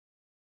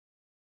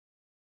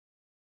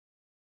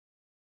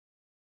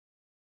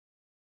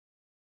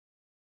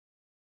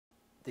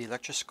The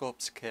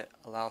electroscopes kit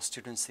allows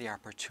students the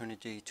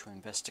opportunity to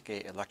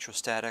investigate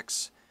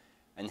electrostatics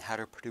and how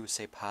to produce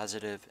a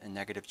positive and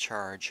negative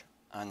charge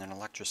on an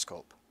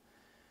electroscope.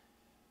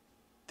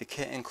 The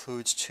kit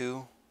includes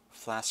 2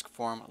 flask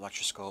form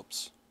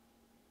electroscopes,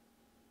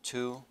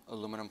 2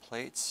 aluminum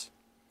plates,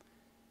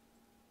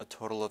 a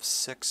total of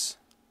 6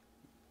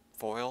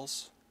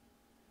 foils,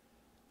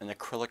 an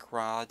acrylic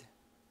rod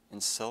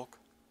in silk,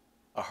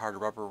 a hard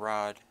rubber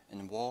rod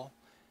in wool,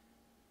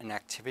 an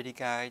activity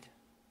guide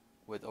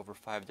with over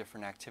 5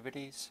 different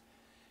activities,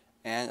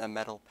 and a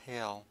metal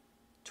pail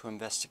to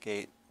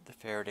investigate the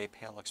Faraday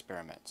pail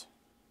experiment.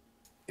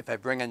 If I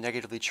bring a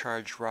negatively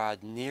charged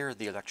rod near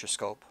the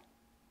electroscope,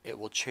 it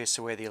will chase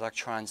away the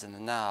electrons in the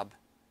knob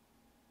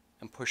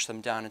and push them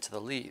down into the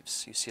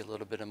leaves. You see a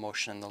little bit of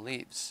motion in the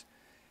leaves.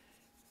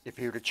 If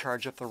you were to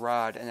charge up the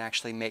rod and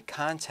actually make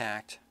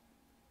contact,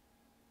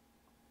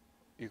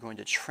 you're going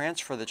to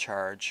transfer the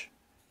charge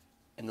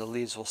and the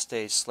leaves will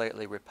stay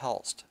slightly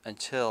repulsed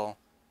until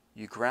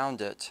you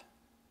ground it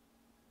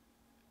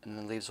and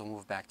the leaves will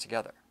move back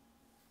together.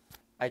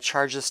 I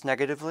charge this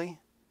negatively,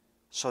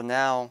 so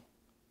now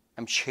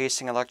I'm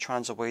chasing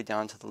electrons away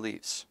down to the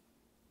leaves.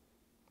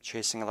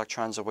 Chasing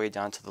electrons away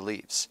down to the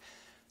leaves.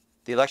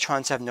 The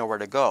electrons have nowhere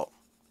to go,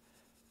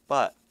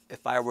 but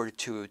if I were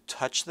to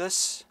touch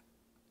this,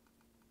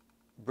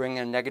 bring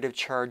a negative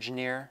charge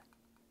near,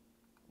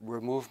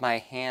 remove my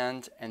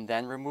hand and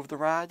then remove the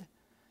rod,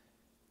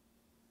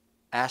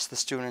 ask the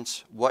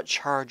students what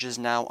charge is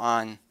now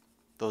on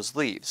those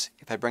leaves.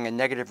 If I bring a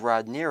negative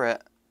rod near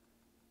it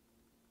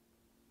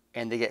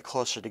and they get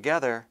closer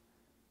together,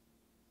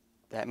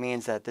 that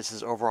means that this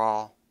is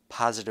overall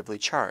positively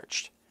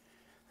charged.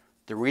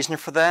 The reason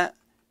for that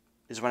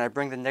is when I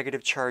bring the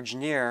negative charge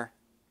near,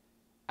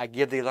 I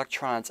give the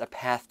electrons a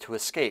path to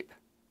escape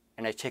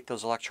and I take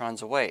those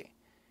electrons away.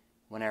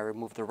 When I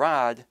remove the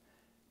rod,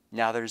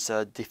 now there's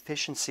a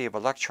deficiency of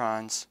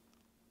electrons,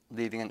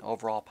 leaving an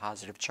overall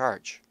positive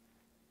charge.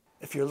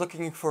 If you're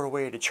looking for a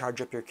way to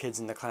charge up your kids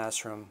in the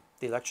classroom,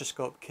 the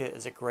electroscope kit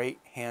is a great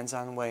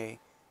hands-on way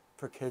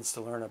for kids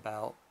to learn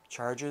about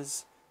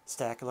charges,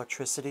 static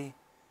electricity,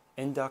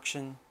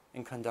 induction,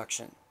 and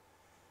conduction.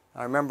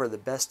 Now remember, the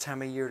best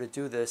time of year to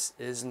do this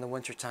is in the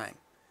wintertime.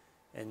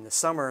 In the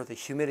summer, the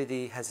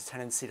humidity has a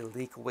tendency to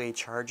leak away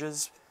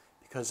charges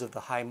because of the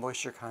high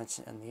moisture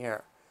content in the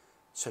air.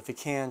 So if you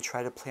can,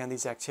 try to plan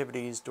these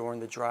activities during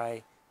the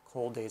dry,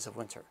 cold days of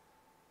winter.